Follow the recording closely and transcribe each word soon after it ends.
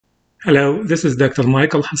Hello, this is Dr.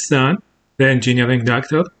 Michael Hassan, the Engineering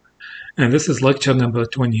Doctor, and this is lecture number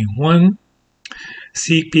 21,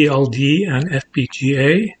 CPLD and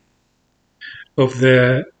FPGA of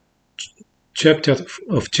the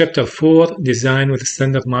chapter 4, Design with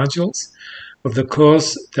Standard Modules, of the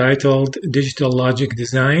course titled Digital Logic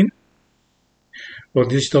Design, or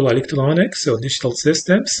Digital Electronics, or Digital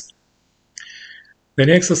Systems. The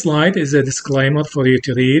next slide is a disclaimer for you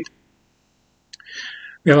to read.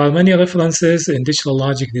 There are many references in digital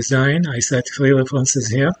logic design. I cite 3 references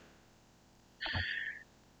here.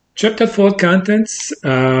 Chapter 4 contents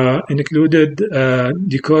included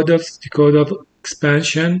decoders, decoder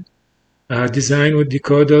expansion, design with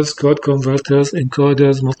decoders, code converters,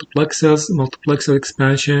 encoders, multiplexers, multiplexer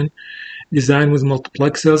expansion, design with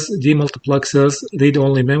multiplexers, demultiplexers,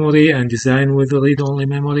 read-only memory, and design with read-only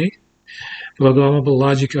memory, programmable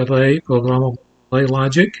logic array, programmable array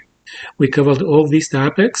logic. We covered all these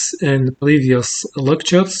topics in previous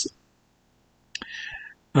lectures.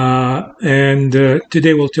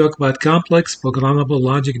 Today we'll talk about complex programmable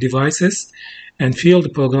logic devices and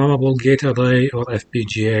field programmable gate array, or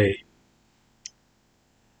FPGA.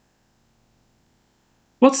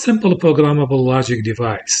 What's simple programmable logic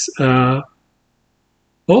device?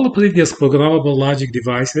 All the previous programmable logic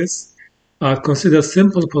devices are considered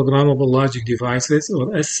simple programmable logic devices, or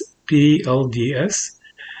SPLDs.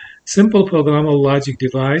 Simple programmable logic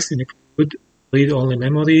devices include read-only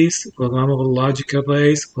memories, programmable logic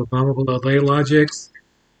arrays, programmable array logics,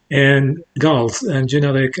 and GALs, and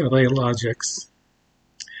generic array logics.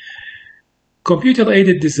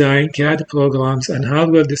 Computer-aided design, CAD programs, and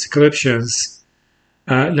hardware descriptions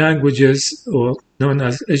languages, or known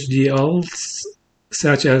as HDLs,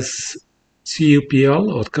 such as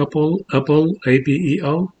CUPL or couple, Apple,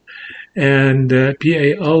 APEL, and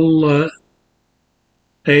PAL,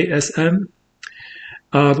 ASM,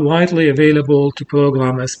 are widely available to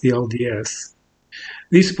program SPLDs.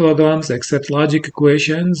 These programs accept logic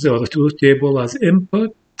equations or truth table as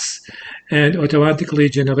inputs and automatically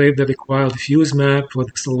generate the required fuse map for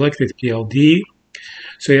the selected PLD.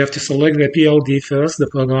 So you have to select the PLD first, the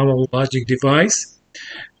programmable logic device.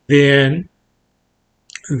 Then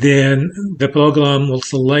the program will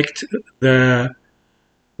select the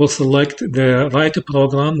right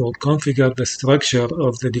program, will configure the structure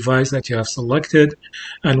of the device that you have selected,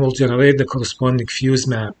 and will generate the corresponding fuse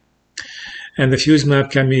map. And the fuse map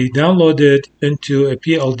can be downloaded into a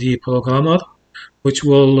PLD programmer, which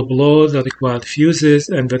will blow the required fuses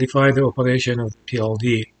and verify the operation of the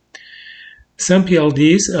PLD. Some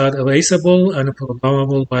PLDs are erasable and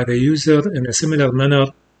programmable by the user in a similar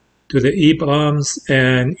manner to the EEPROMs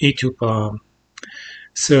and E2PROM.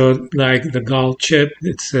 So, like the GAL chip,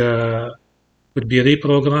 it's could be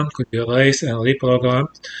reprogrammed, could be erased and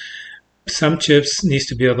reprogrammed. Some chips need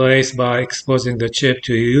to be erased by exposing the chip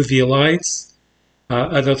to UV lights.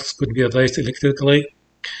 Others could be erased electrically.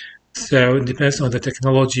 So it depends on the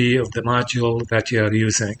technology of the module that you are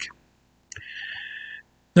using.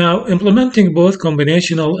 Now, implementing both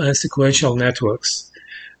combinational and sequential networks.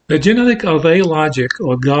 The generic array logic,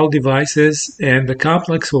 or GAL devices, and the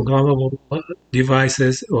complex programmable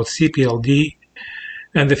devices, or CPLD,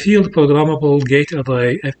 and the field programmable gate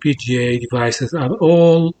array, FPGA devices, are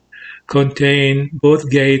all contain both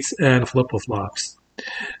gates and flip-flops.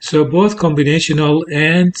 So both combinational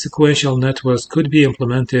and sequential networks could be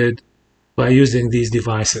implemented by using these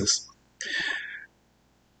devices.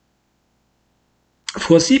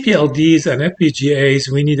 For CPLDs and FPGAs,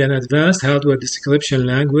 we need an advanced hardware description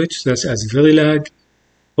language such as Verilog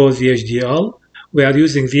or VHDL. We are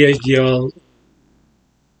using VHDL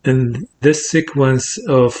in this sequence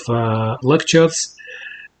of lectures,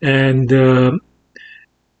 and to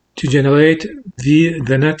generate the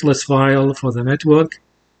netlist file for the network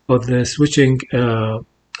or the switching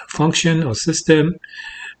function or system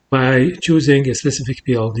by choosing a specific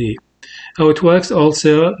PLD. How it works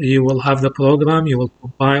also, you will have the program, you will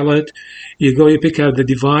compile it, you pick out the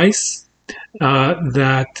device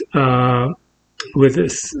that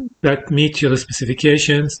meets your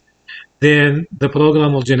specifications. Then the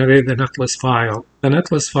program will generate the netlist file. The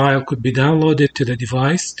netlist file could be downloaded to the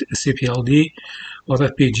device, to a CPLD or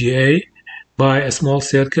FPGA, by a small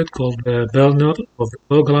circuit called the burner of the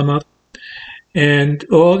programmer.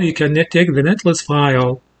 Or you can take the netlist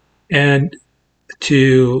file and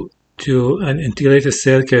to an integrated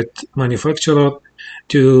circuit manufacturer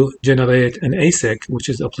to generate an ASIC, which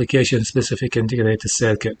is application-specific integrated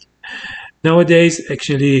circuit. Nowadays,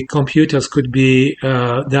 actually, computers could be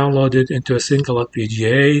downloaded into a single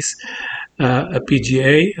FPGA,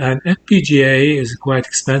 and FPGA is quite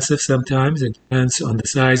expensive sometimes. It depends on the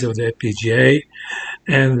size of the FPGA.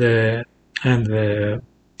 and the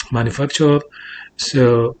manufacturer.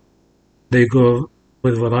 So they go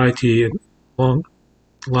with variety along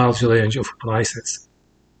large range of prices.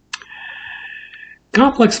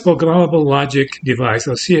 Complex Programmable Logic Device,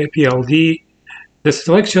 or CPLD. The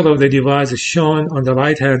structure of the device is shown on the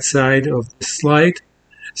right-hand side of the slide.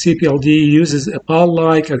 CPLD uses a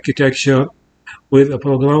ball-like architecture with a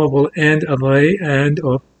programmable AND array and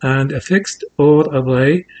a fixed OR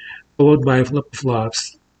array followed by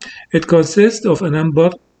flip-flops. It consists of a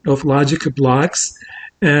number of logic blocks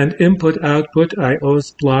and input-output I/O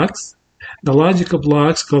blocks. The logic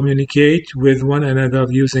blocks communicate with one another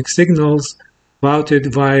using signals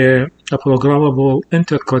routed via a programmable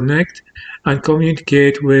interconnect and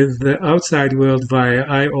communicate with the outside world via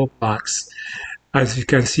I/O blocks. As you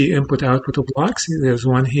can see, input-output blocks, there's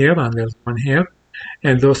one here and there's one here.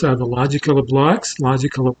 And those are the logical blocks,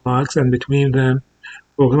 and between them,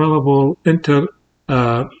 programmable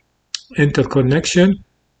interconnection.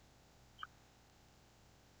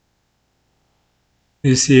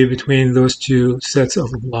 You see between those two sets of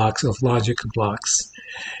blocks, of logic blocks.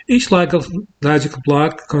 Each logic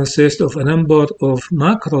block consists of a number of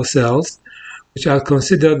macrocells, which are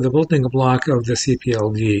considered the building block of the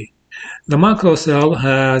CPLD. The macrocell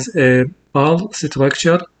has a ball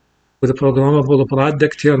structure with a programmable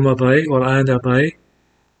product term array or AND array,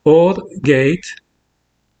 OR gate,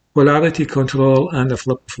 polarity control, and a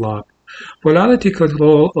flip-flop. Polarity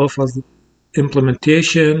control offers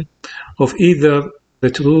implementation of either the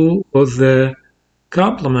true or the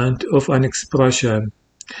complement of an expression,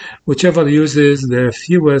 whichever uses the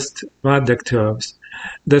fewest product terms.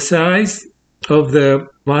 The size of the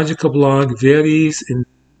logical block varies and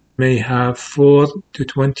may have 4 to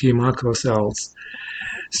 20 macrocells.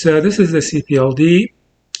 So this is the CPLD,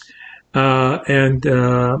 and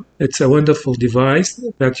it's a wonderful device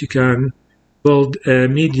that you can build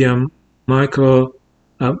medium networks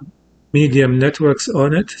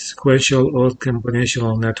on it, sequential or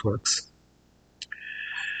combinational networks.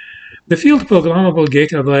 The field programmable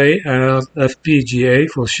gate array, FPGA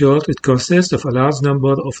for short, it consists of a large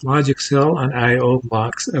number of logic cell and I/O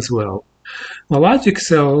blocks as well. The logic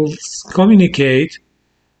cells communicate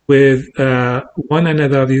with one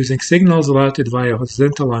another using signals routed via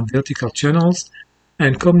horizontal and vertical channels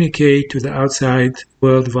and communicate to the outside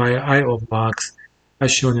world via I/O blocks,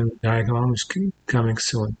 as shown in the diagram, which is coming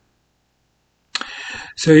soon.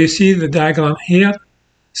 So you see the diagram here.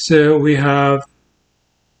 So we have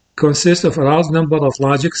consists of a large number of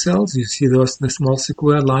logic cells. You see the small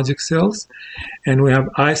square logic cells, and we have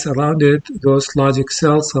those logic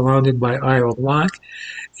cells surrounded by I/O block.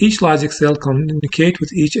 Each logic cell communicate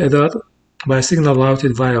with each other by signal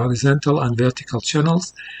routed via horizontal and vertical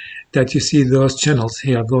channels. That you see those channels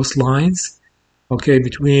here, those lines, okay,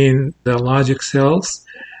 between the logic cells.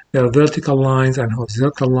 There are vertical lines and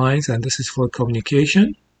horizontal lines, and this is for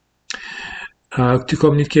communication. To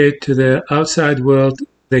communicate to the outside world,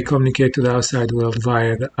 they communicate to the outside world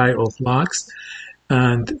via the I/O blocks,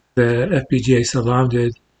 and the FPGA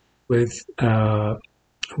surrounded with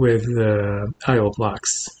I/O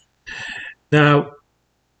blocks. Now,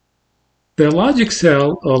 the logic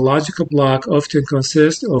cell or logical block often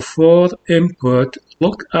consists of 4 input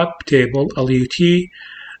lookup table LUT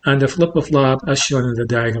and a flip-flop as shown in the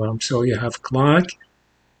diagram. So you have clock,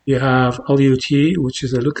 you have LUT, which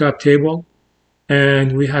is a lookup table,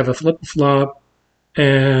 and we have a flip-flop,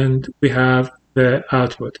 and we have the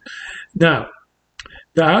output. Now,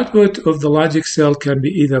 the output of the logic cell can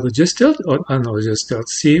be either registered or unregistered.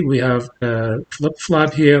 See, we have a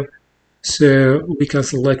flip-flop here, so we can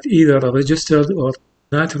select either a registered or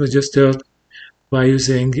not registered by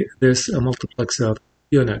using this multiplexer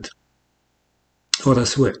unit or a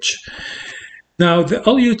switch. Now, the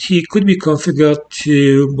LUT could be configured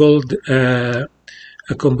to build a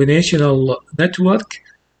combinational network.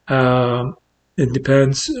 It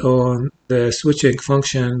depends on the switching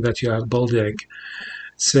function that you are building.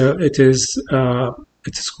 So it is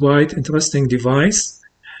quite interesting device,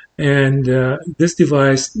 and this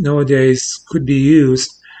device nowadays could be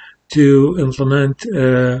used to implement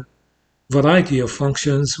a variety of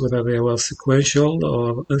functions, whether they were sequential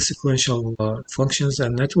or unsequential functions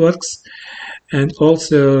and networks. And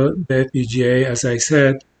also the FPGA, as I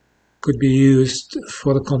said, could be used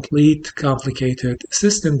for a complete complicated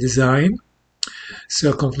system design.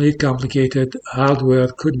 So complete complicated hardware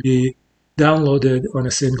could be downloaded on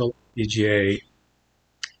a single FPGA.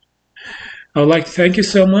 I would like to thank you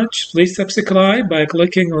so much. Please subscribe by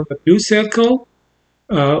clicking on the blue circle,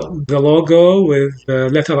 the logo with the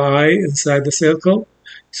letter I inside the circle.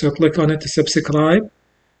 So click on it to subscribe.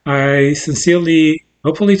 I sincerely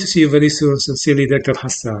Hopefully to see you very soon. Sincerely, Dr.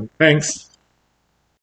 Hassan. Thanks.